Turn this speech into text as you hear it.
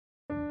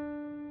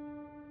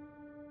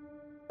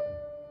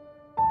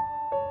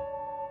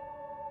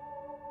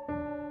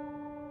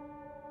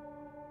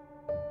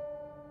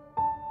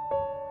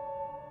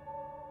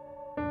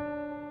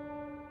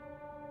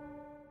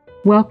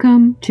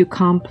Welcome to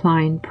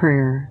Compline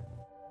Prayer.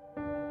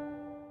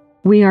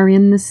 We are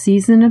in the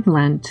season of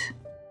Lent,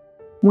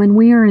 when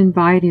we are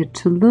invited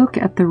to look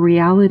at the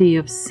reality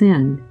of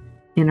sin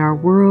in our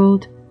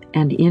world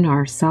and in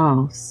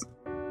ourselves.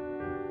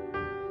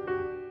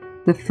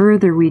 The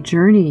further we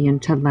journey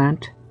into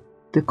Lent,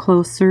 the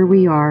closer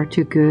we are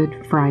to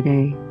Good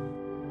Friday.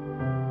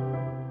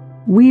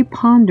 We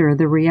ponder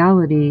the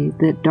reality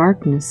that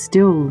darkness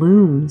still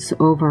looms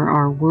over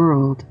our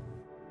world.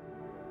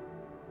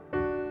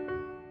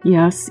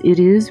 Yes, it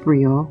is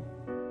real,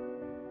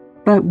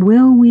 but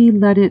will we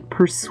let it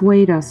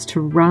persuade us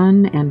to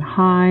run and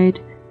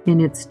hide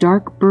in its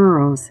dark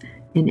burrows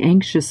in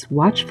anxious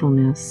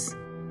watchfulness?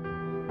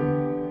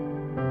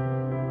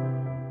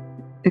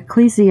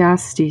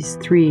 Ecclesiastes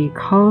 3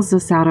 calls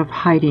us out of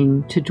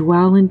hiding to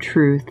dwell in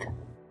truth.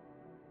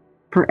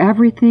 For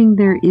everything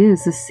there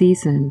is a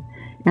season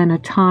and a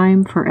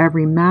time for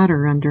every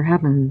matter under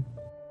heaven.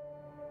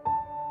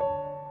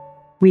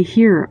 We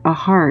hear a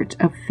heart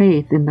of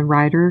faith in the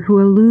writer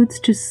who alludes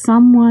to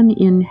someone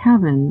in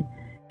heaven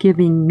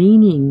giving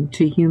meaning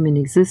to human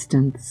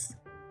existence.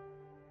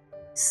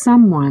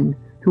 Someone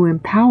who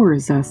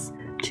empowers us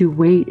to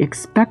wait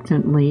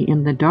expectantly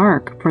in the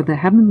dark for the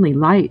heavenly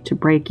light to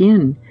break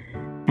in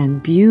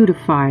and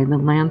beautify the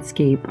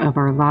landscape of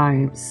our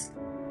lives.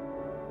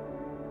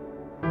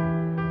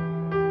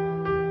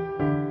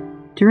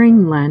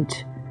 During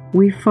Lent,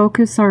 we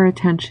focus our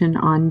attention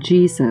on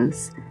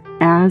Jesus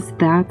as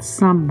that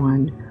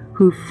someone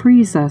who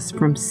frees us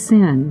from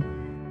sin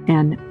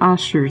and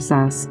ushers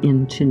us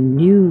into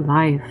new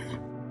life.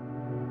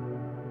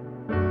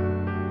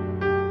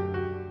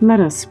 Let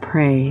us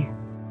pray.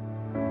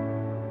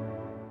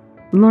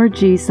 Lord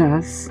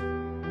Jesus,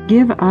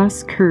 give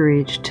us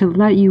courage to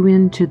let you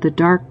into the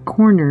dark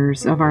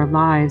corners of our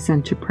lives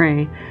and to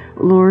pray,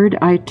 Lord,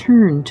 I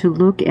turn to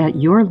look at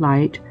your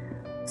light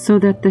so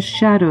that the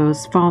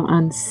shadows fall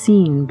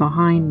unseen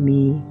behind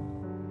me.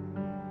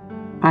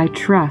 I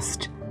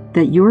trust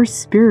that your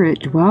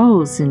Spirit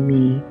dwells in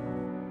me,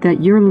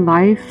 that your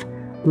life,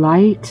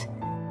 light,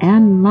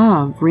 and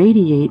love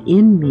radiate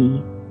in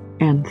me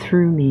and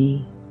through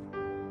me.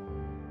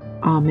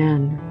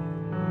 Amen.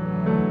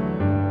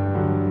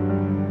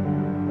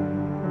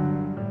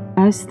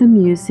 As the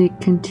music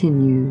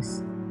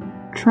continues,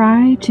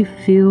 try to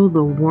feel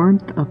the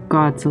warmth of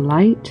God's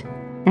light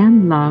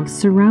and love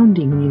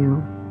surrounding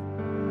you.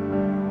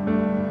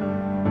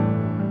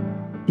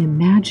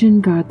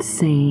 Imagine God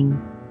saying,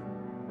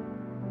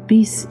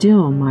 "Be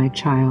still, my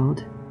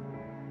child,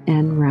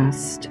 and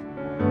rest."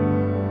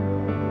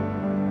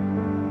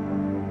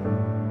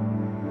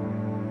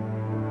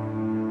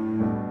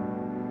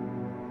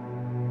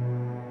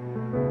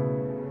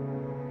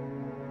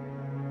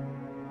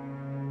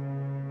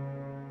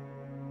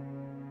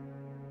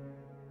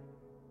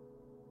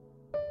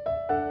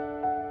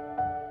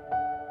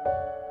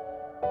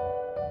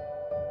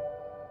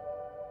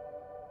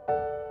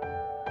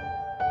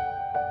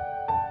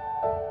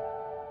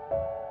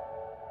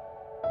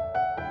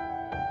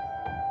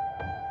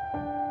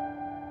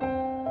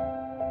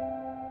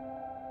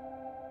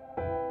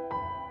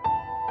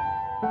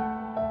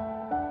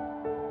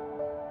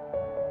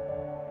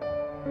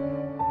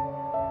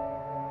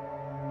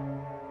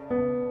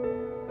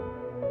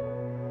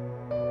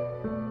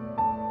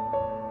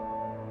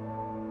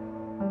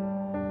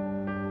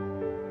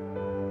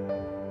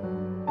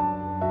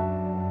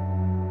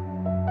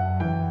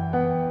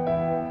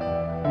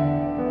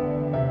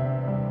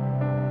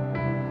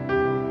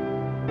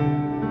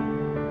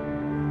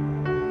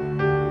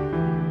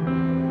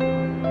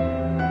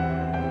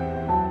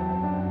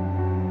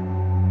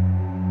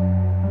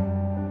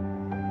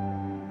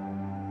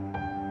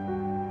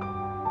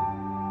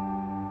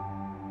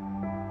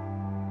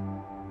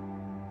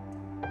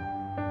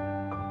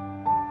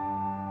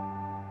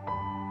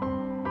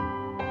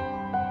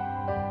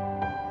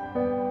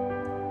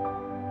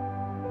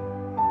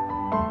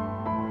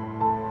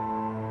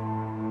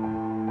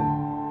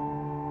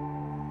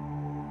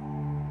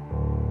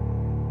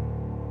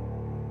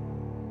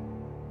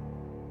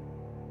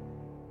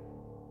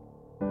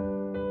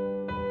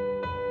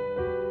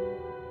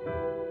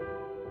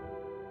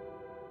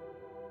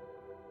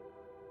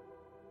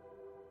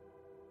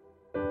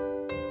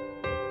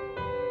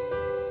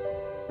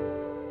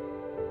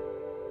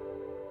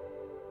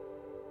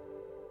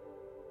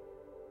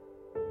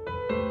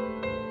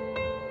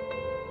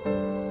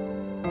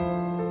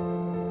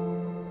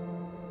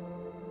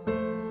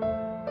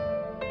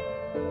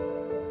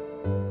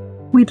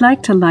 We'd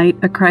like to light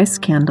a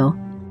Christ candle.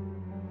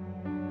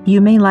 You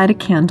may light a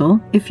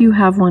candle if you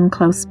have one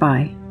close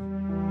by.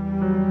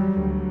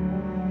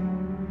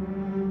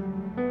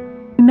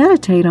 We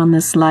meditate on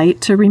this light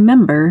to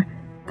remember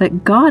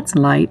that God's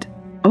light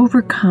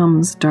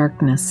overcomes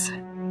darkness.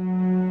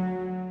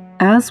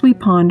 As we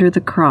ponder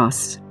the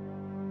cross,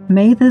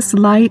 may this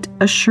light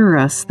assure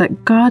us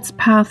that God's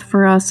path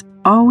for us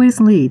always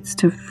leads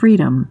to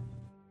freedom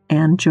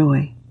and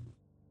joy.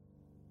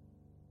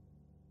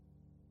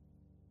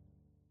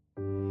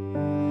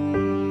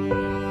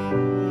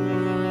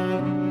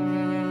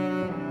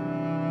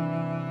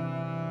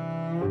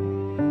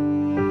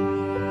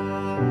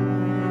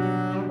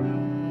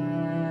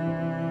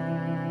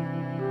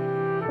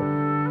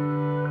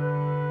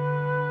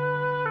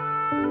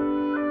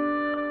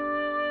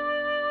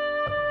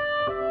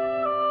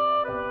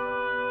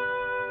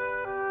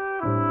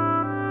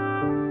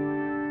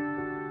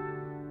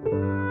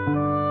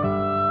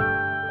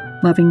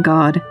 loving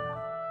God,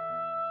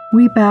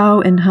 we bow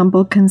in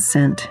humble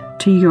consent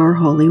to your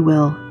holy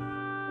will.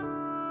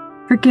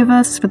 Forgive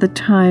us for the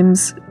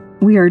times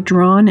we are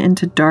drawn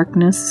into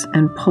darkness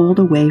and pulled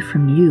away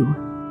from you.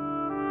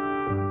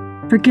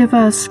 Forgive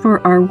us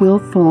for our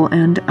willful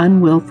and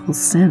unwillful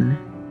sin.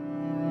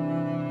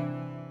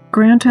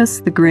 Grant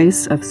us the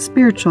grace of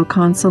spiritual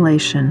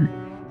consolation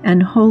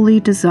and holy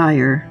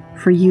desire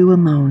for you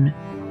alone.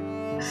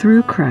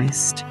 Through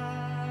Christ.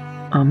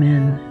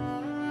 Amen.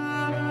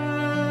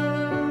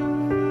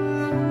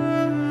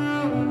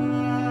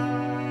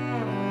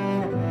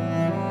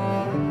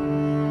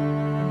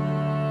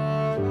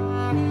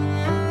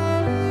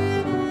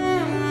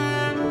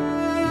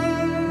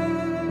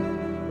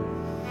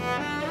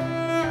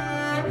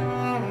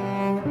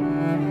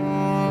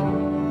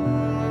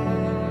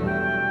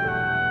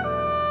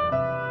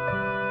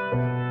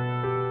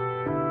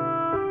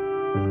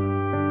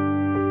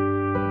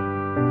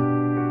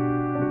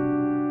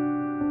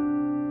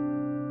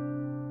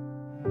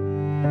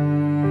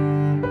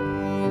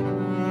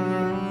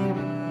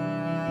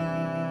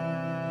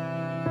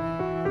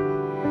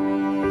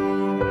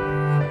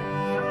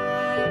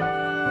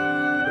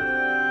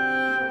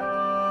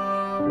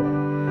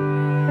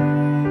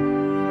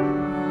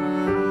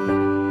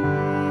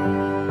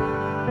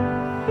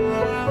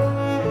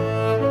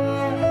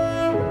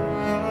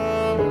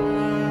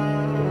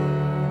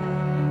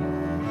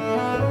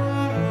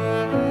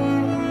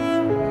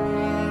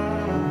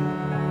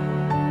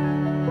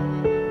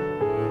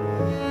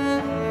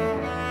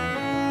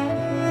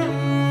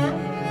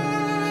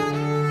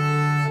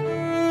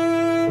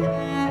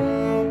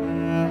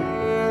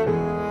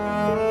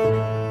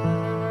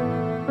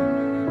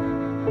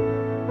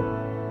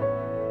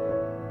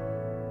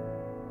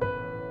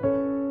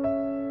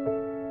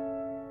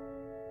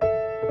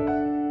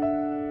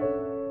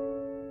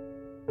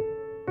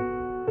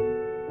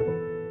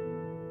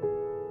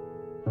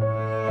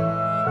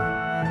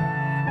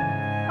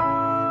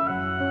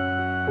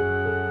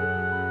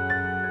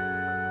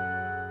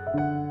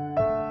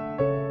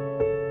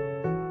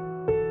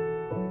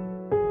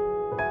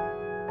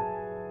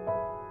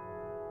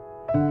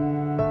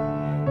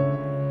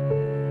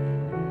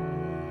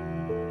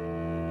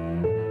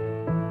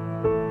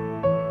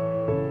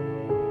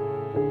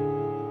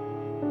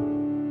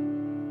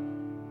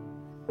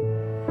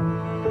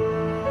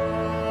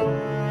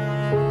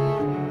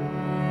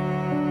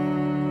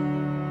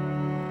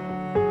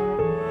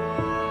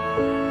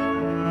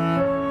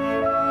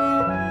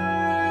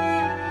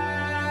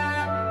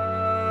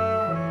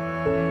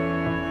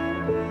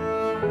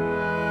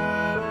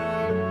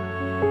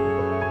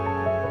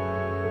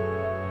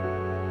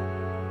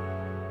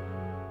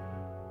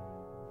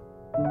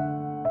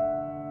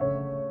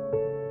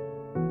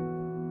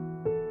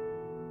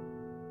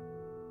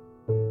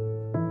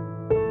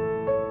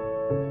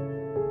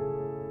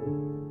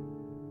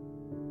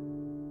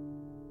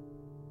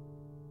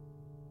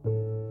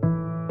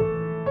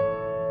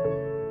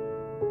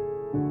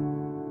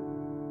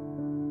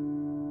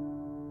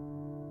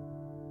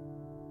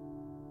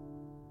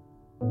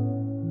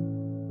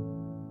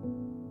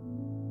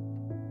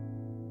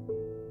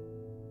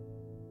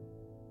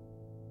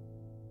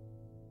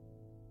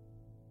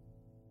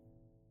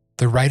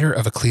 The writer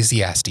of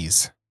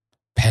Ecclesiastes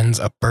pens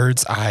a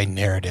bird's-eye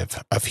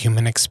narrative of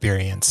human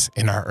experience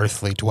in our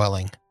earthly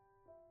dwelling.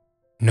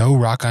 No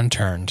rock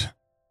unturned,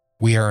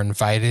 we are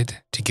invited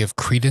to give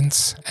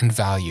credence and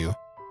value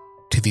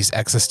to these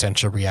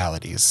existential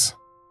realities.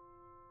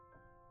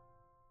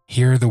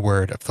 Hear the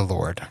word of the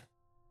Lord.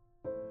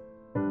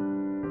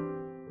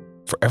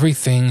 For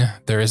everything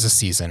there is a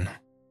season,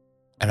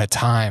 and a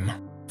time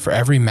for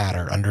every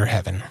matter under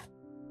heaven.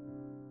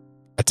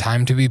 A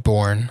time to be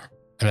born,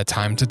 and a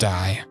time to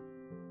die,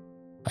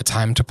 a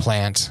time to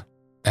plant,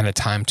 and a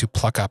time to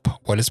pluck up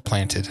what is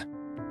planted,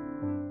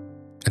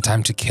 a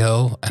time to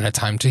kill, and a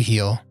time to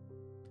heal,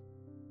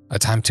 a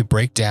time to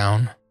break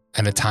down,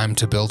 and a time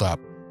to build up,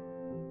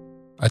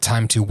 a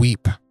time to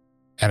weep,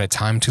 and a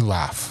time to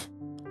laugh,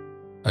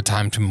 a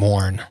time to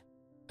mourn,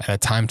 and a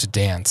time to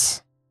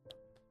dance,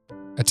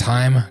 a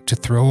time to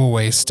throw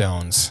away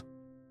stones,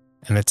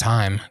 and a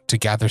time to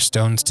gather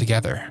stones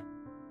together,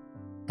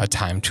 a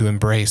time to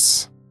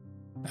embrace,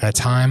 and a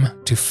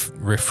time to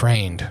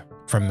refrain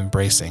from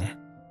embracing,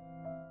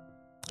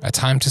 a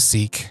time to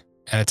seek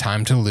and a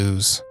time to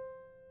lose,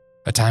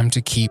 a time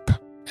to keep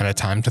and a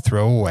time to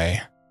throw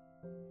away,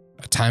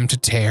 a time to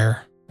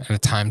tear and a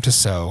time to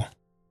sow,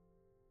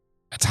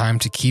 a time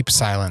to keep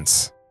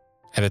silence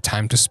and a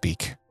time to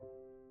speak,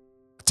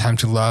 a time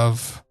to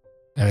love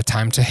and a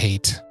time to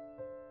hate,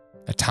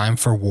 a time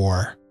for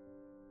war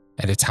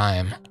and a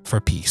time for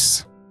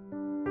peace.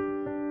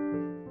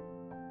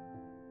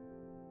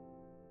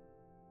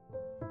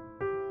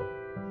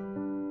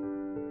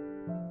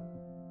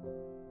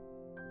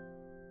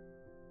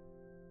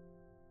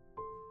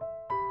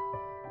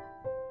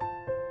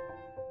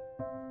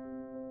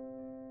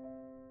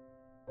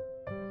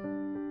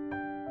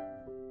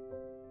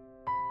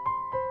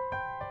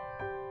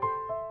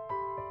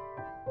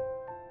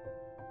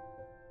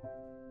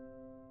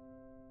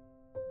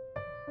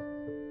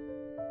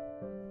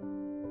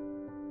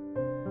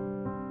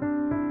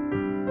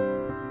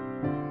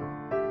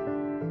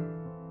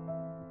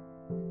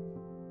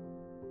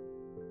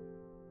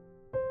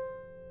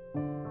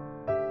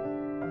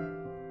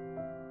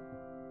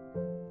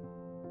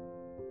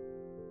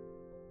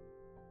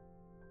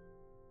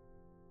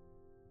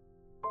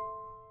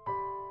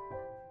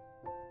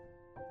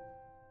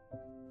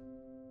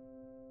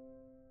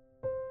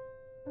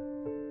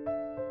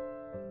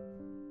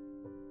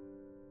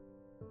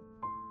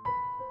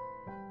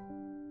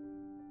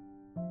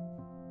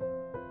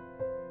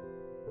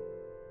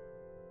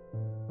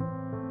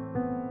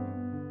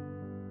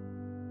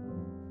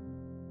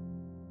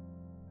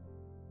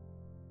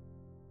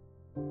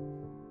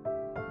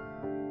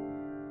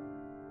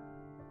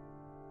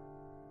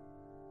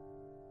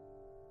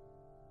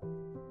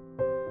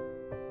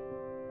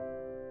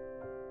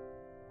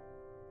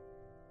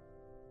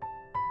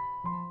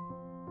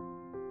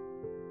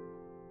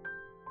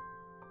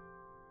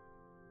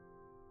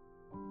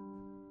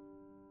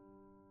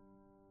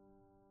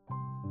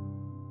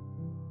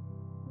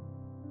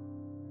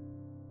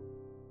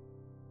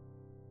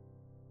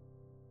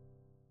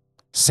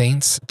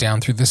 Saints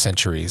down through the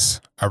centuries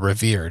are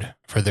revered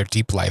for their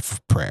deep life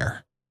of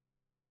prayer.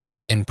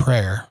 In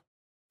prayer,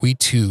 we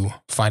too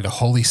find a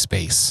holy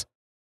space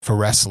for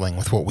wrestling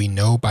with what we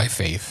know by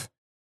faith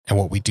and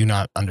what we do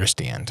not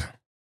understand.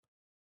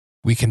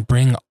 We can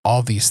bring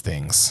all these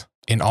things,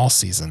 in all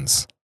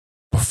seasons,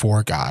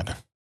 before God.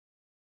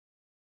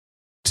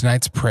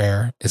 Tonight's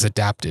prayer is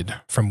adapted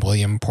from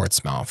William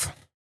Portsmouth.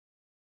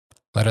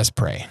 Let us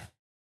pray.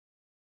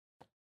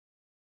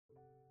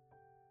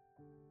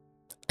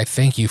 I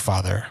thank you,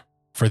 Father,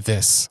 for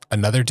this,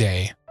 another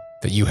day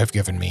that you have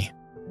given me,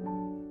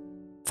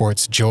 for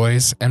its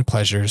joys and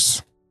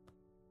pleasures,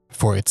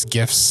 for its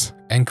gifts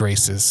and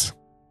graces,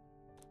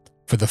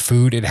 for the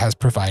food it has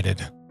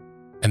provided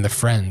and the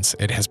friends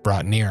it has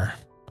brought near,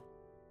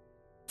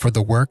 for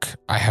the work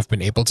I have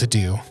been able to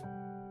do,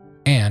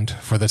 and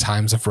for the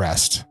times of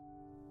rest,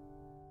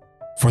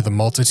 for the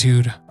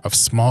multitude of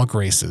small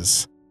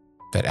graces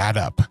that add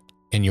up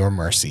in your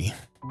mercy.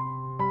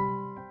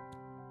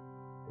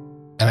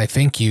 And I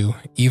thank you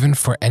even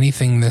for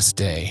anything this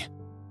day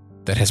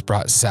that has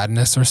brought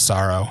sadness or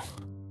sorrow,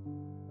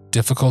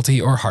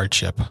 difficulty or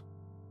hardship,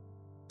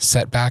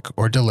 setback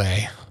or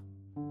delay,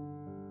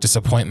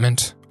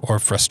 disappointment or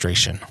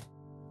frustration.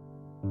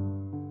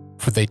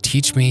 For they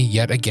teach me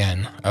yet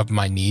again of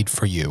my need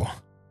for you,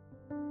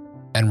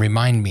 and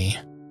remind me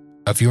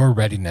of your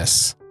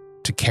readiness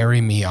to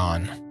carry me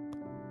on.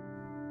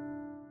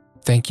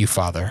 Thank you,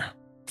 Father,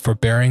 for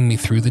bearing me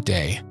through the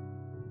day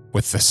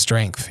with the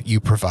strength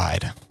you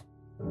provide.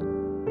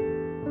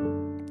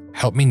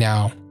 Help me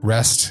now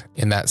rest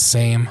in that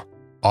same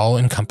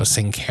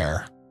all-encompassing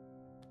care.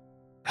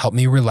 Help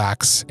me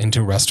relax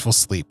into restful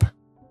sleep,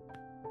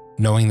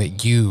 knowing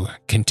that you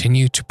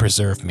continue to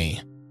preserve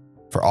me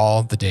for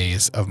all the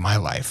days of my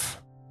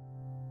life.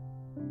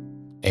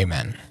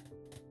 Amen.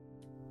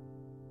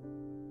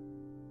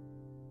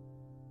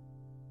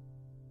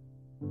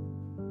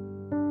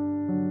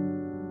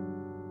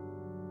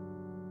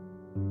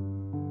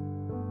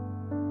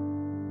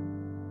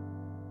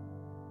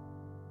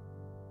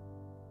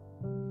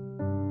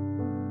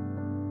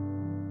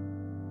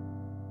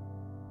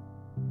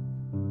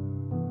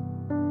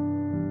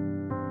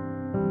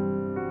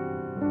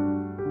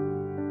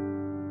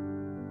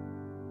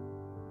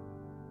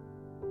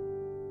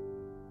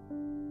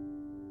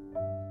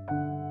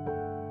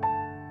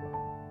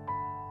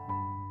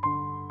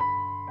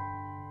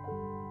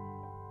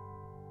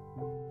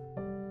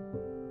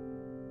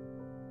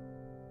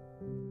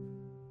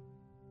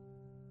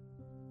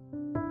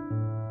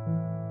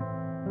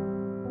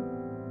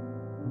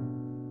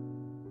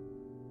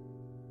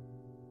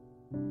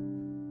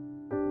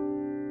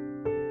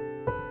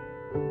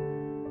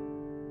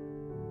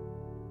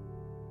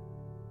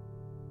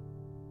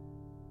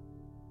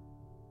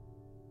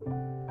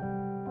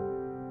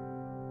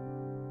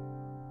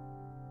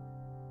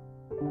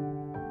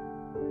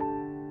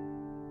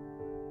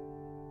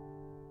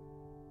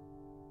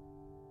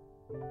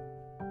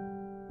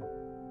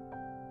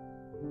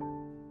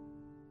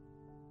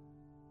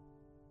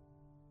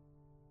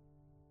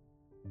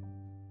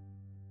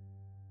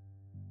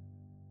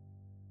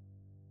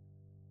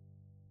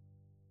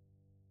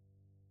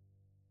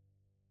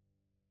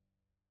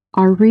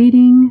 Our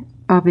reading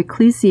of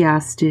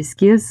Ecclesiastes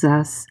gives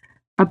us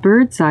a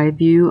bird's eye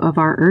view of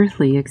our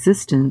earthly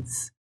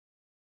existence.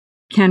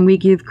 Can we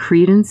give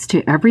credence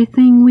to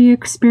everything we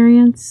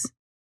experience?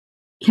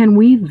 Can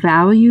we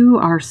value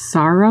our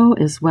sorrow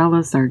as well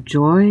as our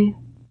joy?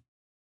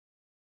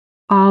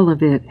 All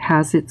of it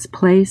has its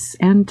place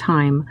and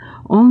time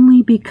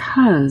only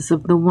because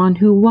of the one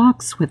who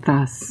walks with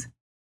us.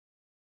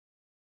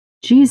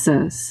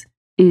 Jesus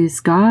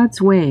is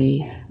God's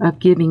way of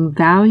giving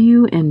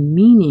value and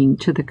meaning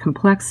to the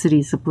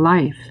complexities of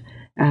life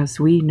as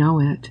we know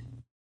it.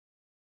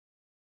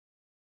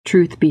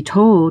 Truth be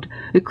told,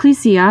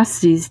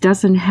 Ecclesiastes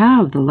doesn't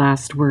have the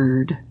last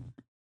word.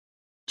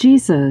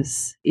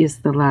 Jesus is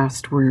the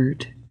last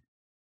word.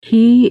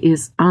 He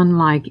is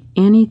unlike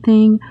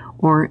anything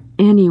or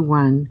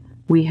anyone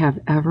we have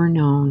ever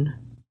known.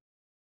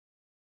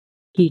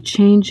 He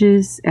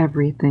changes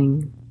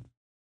everything.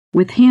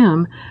 With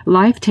him,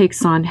 life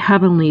takes on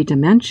heavenly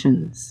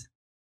dimensions.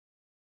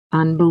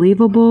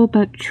 Unbelievable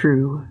but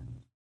true.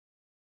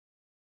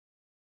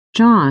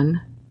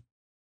 John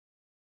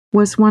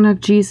was one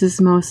of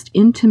Jesus' most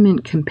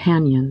intimate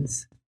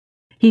companions.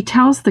 He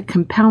tells the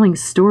compelling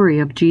story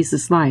of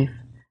Jesus' life,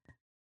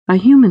 a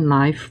human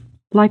life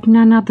like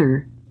none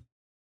other.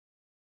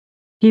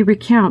 He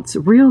recounts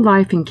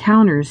real-life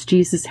encounters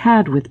Jesus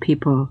had with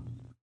people.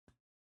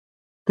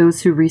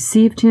 Those who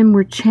received him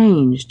were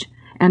changed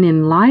and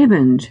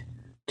enlivened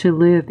to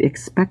live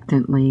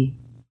expectantly.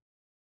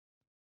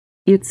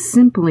 It's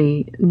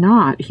simply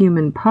not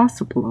humanly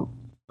possible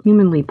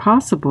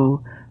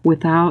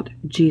without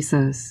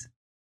Jesus.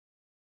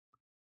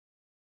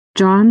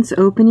 John's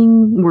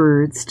opening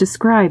words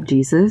describe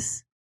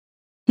Jesus.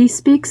 He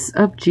speaks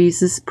of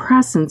Jesus'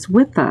 presence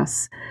with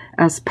us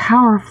as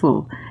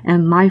powerful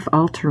and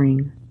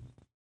life-altering.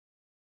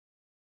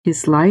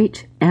 His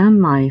light and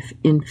life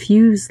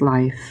infuse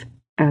life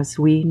as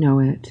we know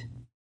it.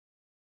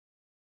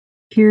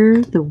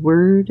 Hear the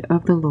word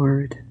of the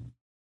Lord.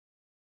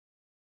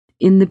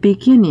 In the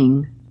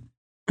beginning,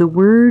 the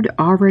Word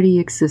already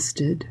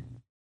existed.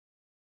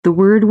 The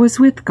Word was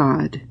with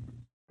God,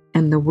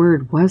 and the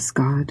Word was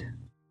God.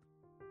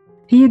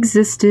 He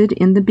existed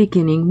in the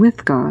beginning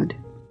with God.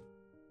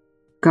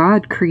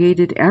 God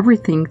created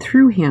everything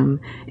through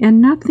him,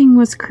 and nothing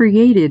was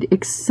created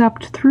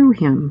except through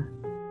him.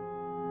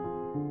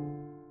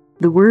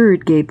 The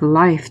Word gave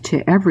life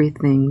to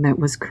everything that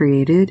was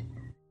created,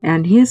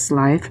 and his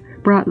life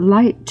brought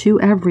light to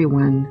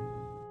everyone.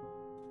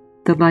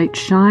 The light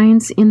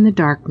shines in the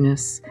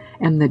darkness,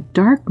 and the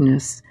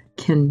darkness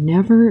can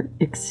never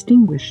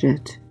extinguish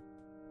it.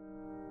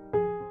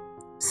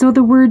 So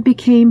the Word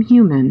became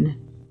human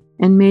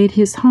and made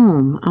his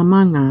home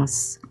among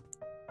us.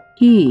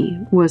 He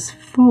was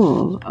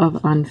full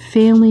of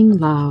unfailing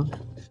love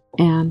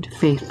and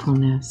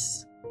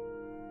faithfulness.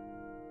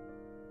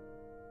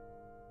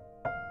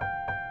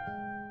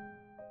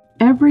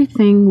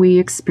 Everything we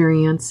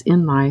experience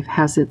in life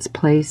has its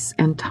place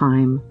and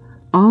time,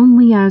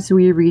 only as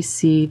we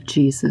receive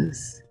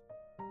Jesus.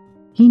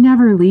 He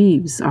never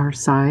leaves our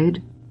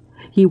side.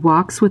 He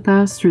walks with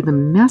us through the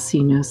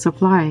messiness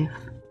of life.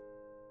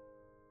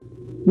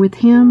 With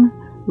him,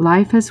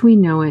 life as we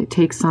know it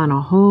takes on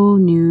a whole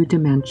new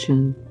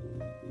dimension.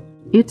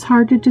 It's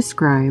hard to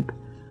describe,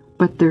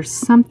 but there's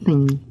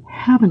something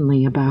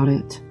heavenly about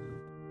it.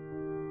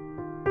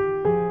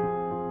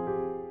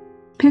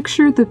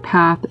 Picture the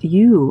path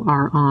you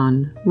are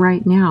on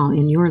right now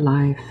in your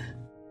life.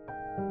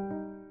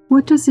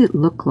 What does it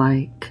look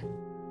like?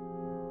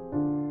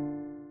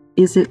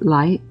 Is it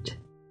light?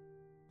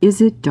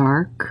 Is it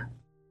dark?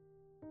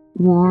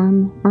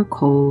 Warm or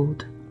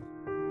cold?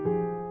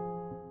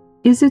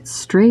 Is it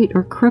straight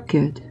or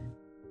crooked?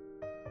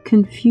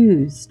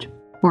 Confused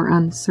or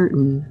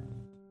uncertain?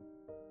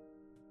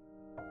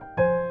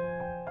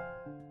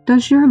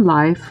 Does your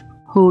life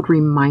hold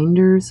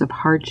reminders of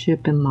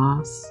hardship and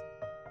loss,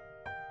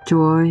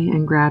 joy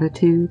and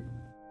gratitude?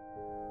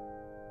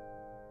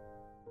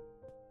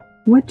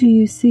 What do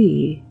you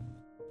see?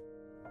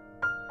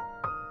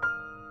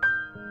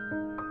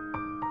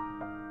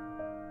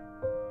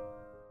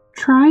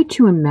 Try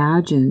to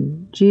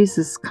imagine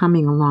Jesus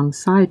coming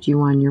alongside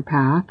you on your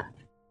path,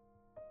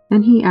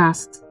 and he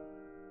asks,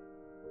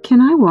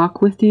 "Can I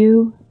walk with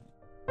you?"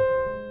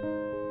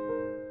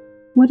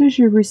 What is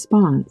your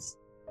response?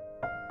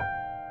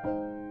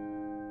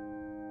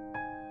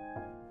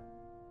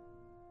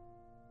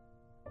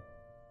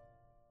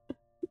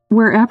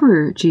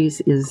 Wherever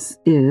Jesus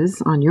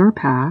is on your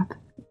path,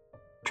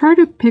 try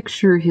to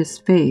picture his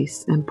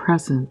face and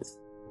presence.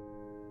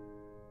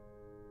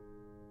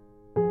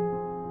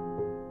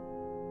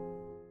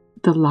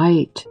 The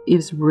light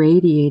is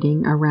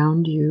radiating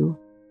around you,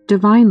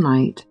 divine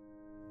light.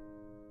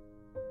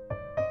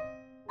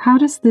 How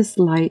does this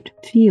light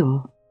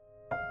feel?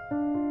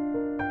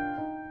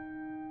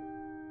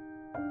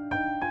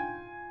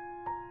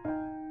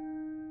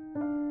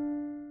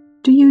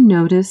 Do you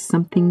notice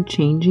something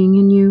changing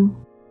in you?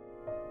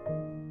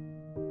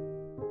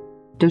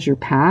 Does your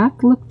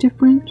path look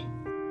different?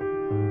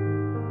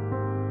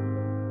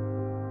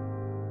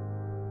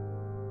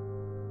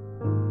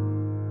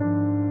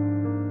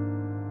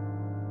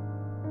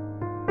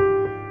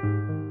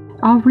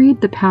 I'll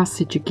read the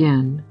passage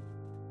again.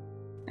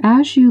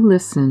 As you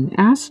listen,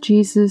 ask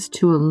Jesus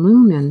to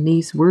illumine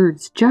these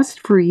words just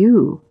for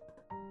you,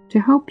 to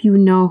help you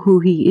know who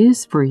he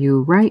is for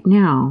you right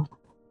now.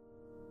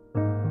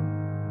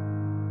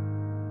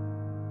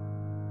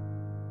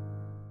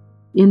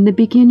 In the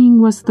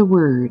beginning was the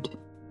Word.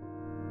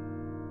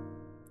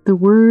 The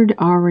Word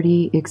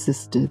already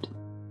existed.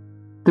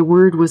 The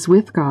Word was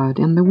with God,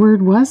 and the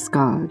Word was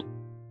God.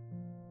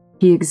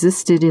 He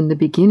existed in the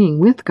beginning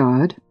with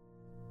God.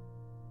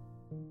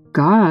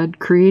 God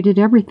created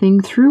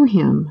everything through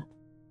him,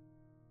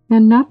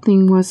 and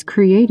nothing was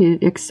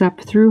created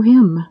except through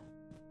him.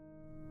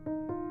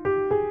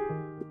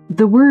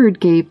 The Word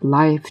gave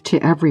life to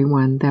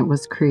everyone that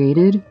was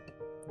created,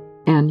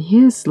 and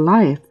his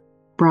life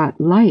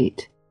brought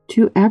light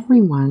to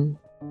everyone.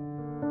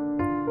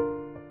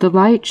 The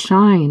light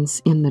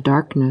shines in the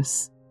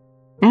darkness,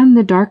 and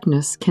the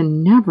darkness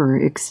can never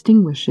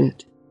extinguish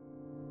it.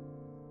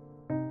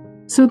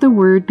 So the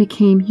Word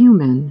became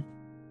human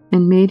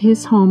and made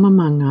his home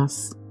among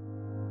us.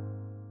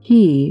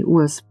 He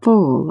was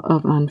full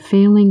of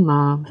unfailing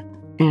love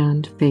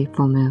and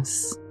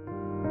faithfulness.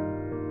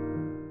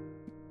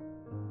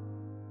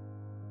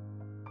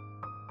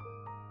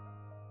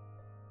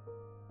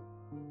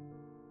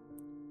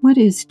 What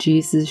is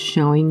Jesus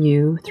showing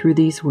you through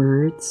these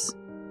words?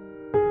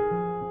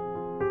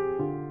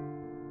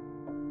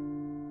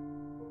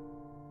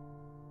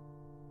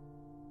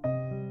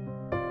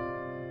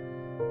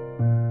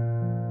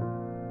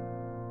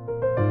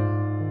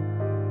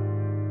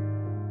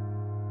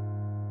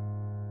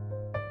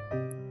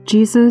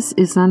 Jesus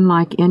is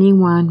unlike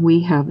anyone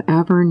we have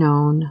ever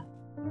known.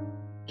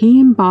 He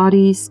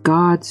embodies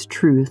God's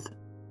truth,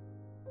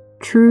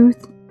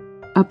 truth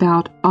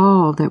about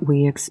all that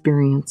we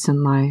experience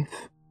in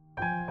life.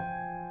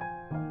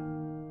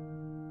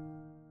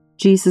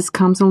 Jesus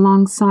comes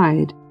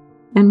alongside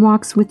and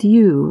walks with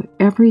you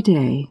every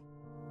day.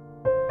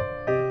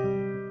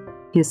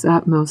 His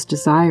utmost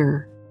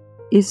desire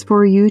is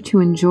for you to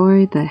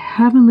enjoy the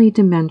heavenly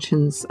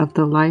dimensions of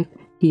the life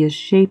He is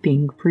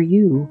shaping for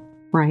you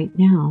right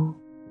now.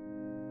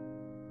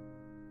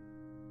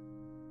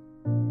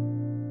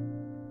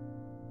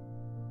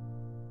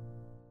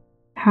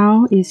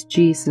 How is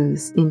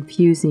Jesus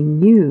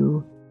infusing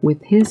you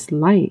with His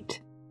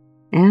light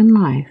and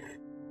life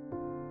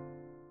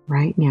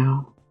right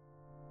now?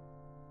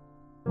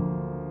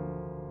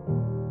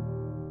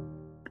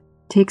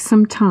 Take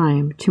some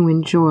time to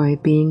enjoy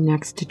being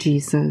next to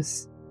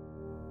Jesus.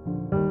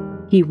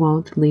 He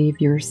won't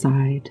leave your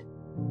side.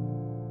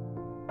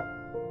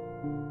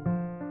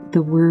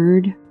 The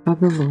word of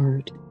the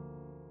Lord.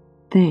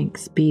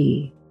 Thanks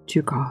be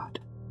to God.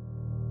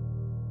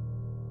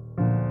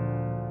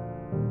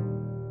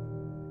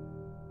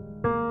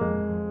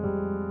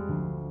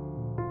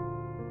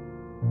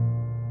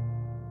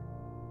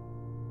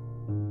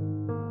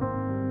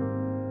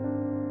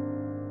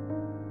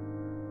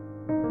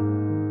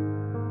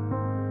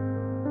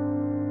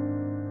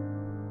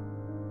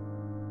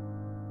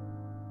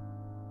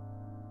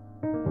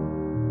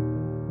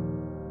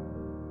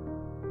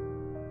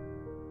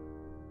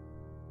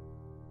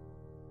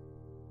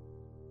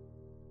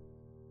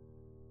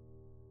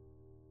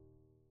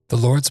 The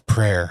Lord's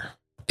Prayer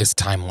is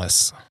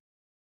timeless,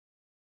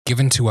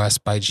 given to us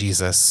by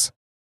Jesus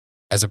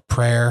as a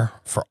prayer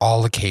for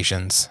all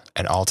occasions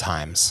and all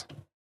times.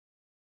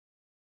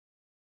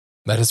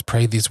 Let us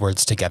pray these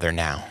words together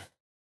now.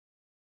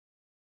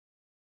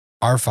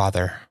 Our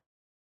Father,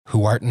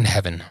 who art in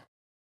heaven,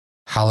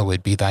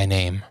 hallowed be thy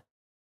name.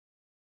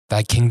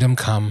 Thy kingdom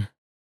come,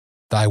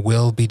 thy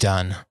will be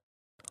done,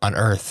 on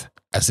earth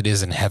as it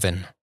is in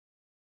heaven.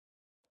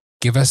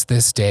 Give us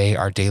this day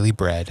our daily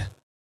bread,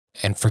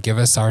 and forgive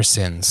us our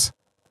sins,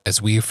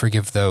 as we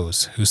forgive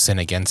those who sin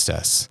against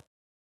us.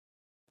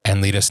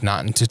 And lead us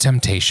not into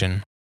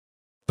temptation,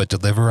 but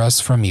deliver us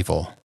from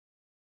evil.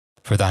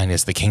 For thine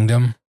is the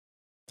kingdom,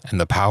 and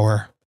the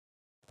power,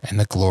 and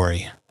the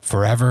glory,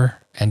 forever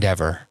and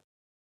ever.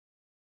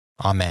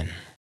 Amen.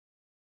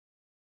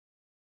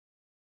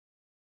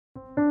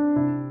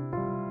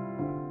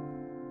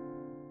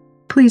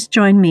 Please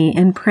join me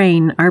in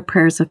praying our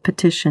prayers of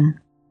petition.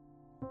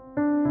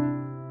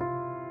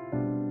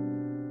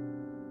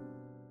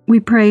 We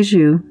praise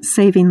you,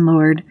 saving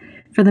Lord,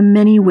 for the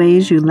many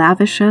ways you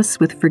lavish us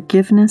with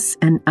forgiveness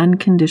and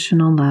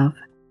unconditional love.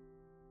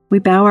 We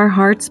bow our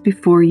hearts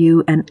before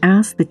you and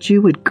ask that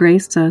you would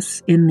grace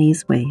us in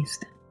these ways.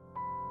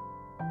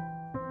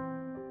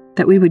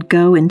 That we would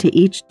go into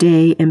each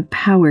day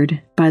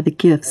empowered by the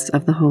gifts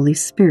of the Holy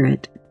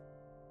Spirit.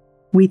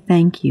 We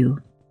thank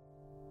you.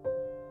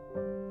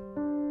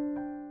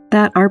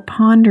 That our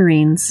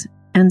ponderings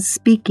and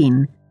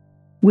speaking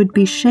would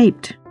be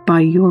shaped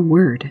by your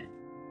word.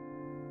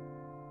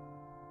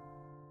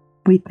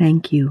 We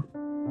thank you.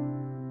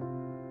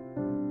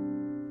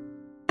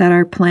 That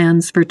our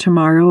plans for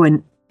tomorrow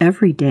and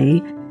every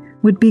day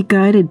would be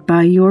guided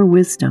by your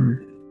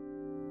wisdom.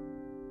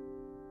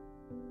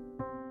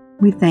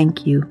 We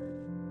thank you.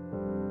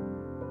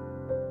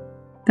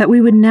 That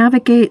we would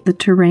navigate the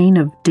terrain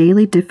of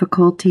daily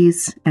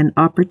difficulties and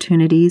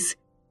opportunities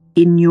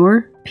in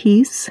your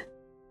peace,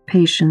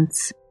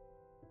 patience,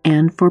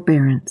 and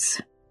forbearance.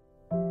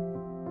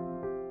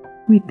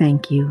 We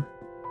thank you.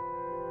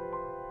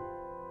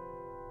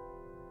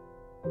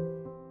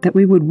 That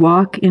we would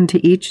walk into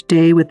each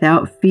day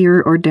without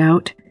fear or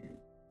doubt,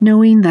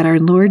 knowing that our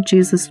Lord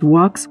Jesus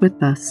walks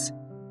with us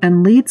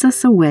and leads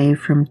us away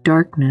from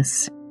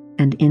darkness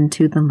and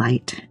into the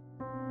light.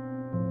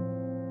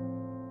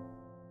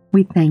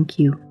 We thank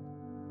you.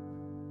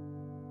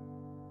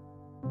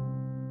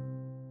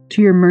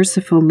 To your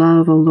merciful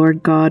love, O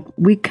Lord God,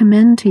 we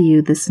commend to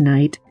you this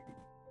night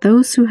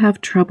those who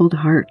have troubled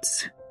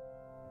hearts,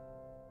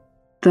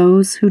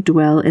 those who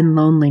dwell in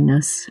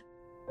loneliness,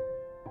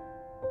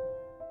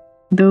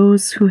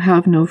 those who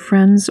have no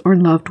friends or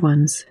loved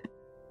ones,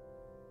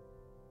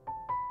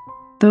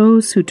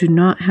 those who do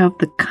not have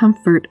the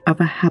comfort of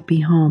a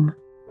happy home,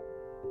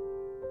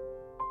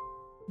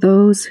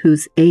 those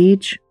whose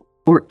age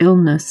or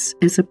illness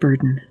is a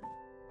burden.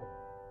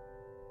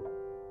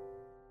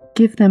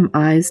 Give them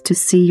eyes to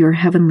see your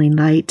heavenly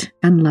light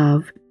and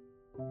love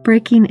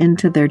breaking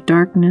into their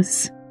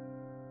darkness,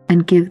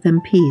 and give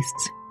them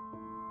peace.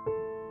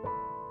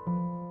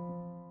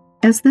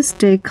 As this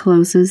day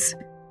closes,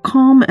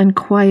 calm and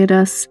quiet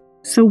us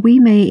so we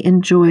may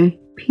enjoy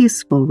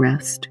peaceful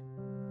rest.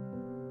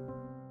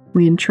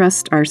 We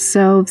entrust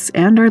ourselves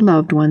and our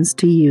loved ones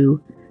to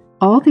you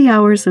all the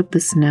hours of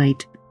this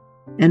night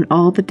and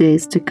all the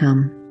days to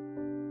come.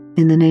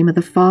 In the name of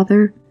the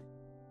Father,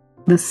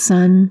 the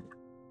Son,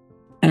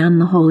 and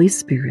the Holy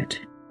Spirit.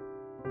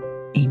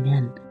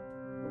 Amen.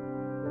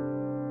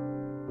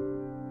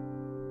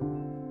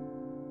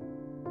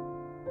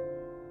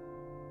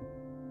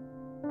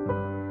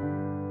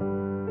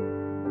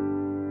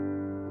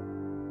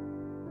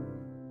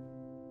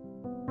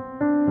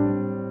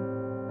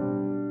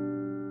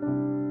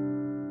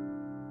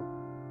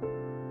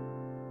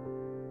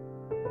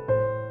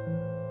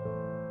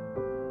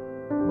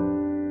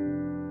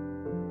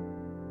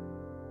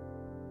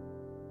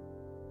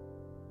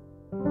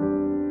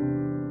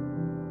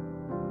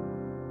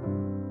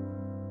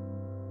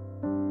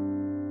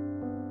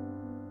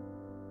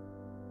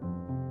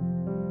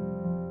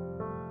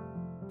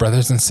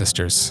 Brothers and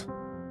sisters,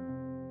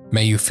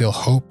 may you feel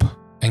hope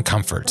and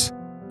comfort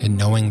in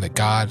knowing that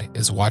God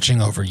is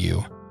watching over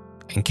you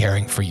and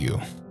caring for you,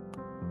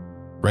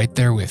 right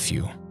there with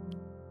you,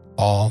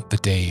 all the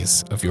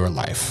days of your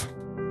life.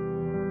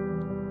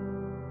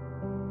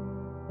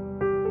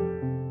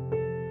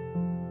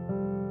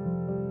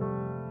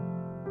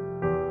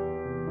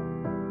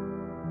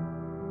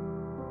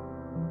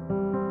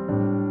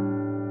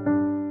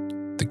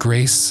 The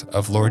grace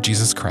of Lord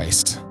Jesus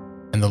Christ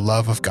and the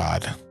love of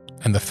God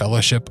and the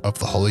fellowship of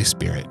the Holy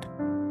Spirit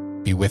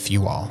be with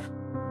you all.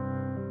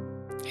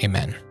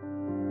 Amen.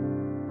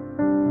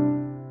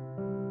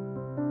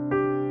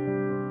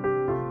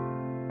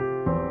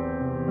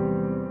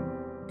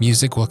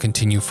 Music will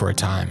continue for a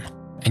time,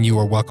 and you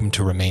are welcome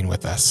to remain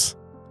with us.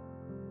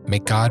 May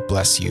God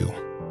bless you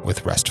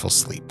with restful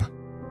sleep.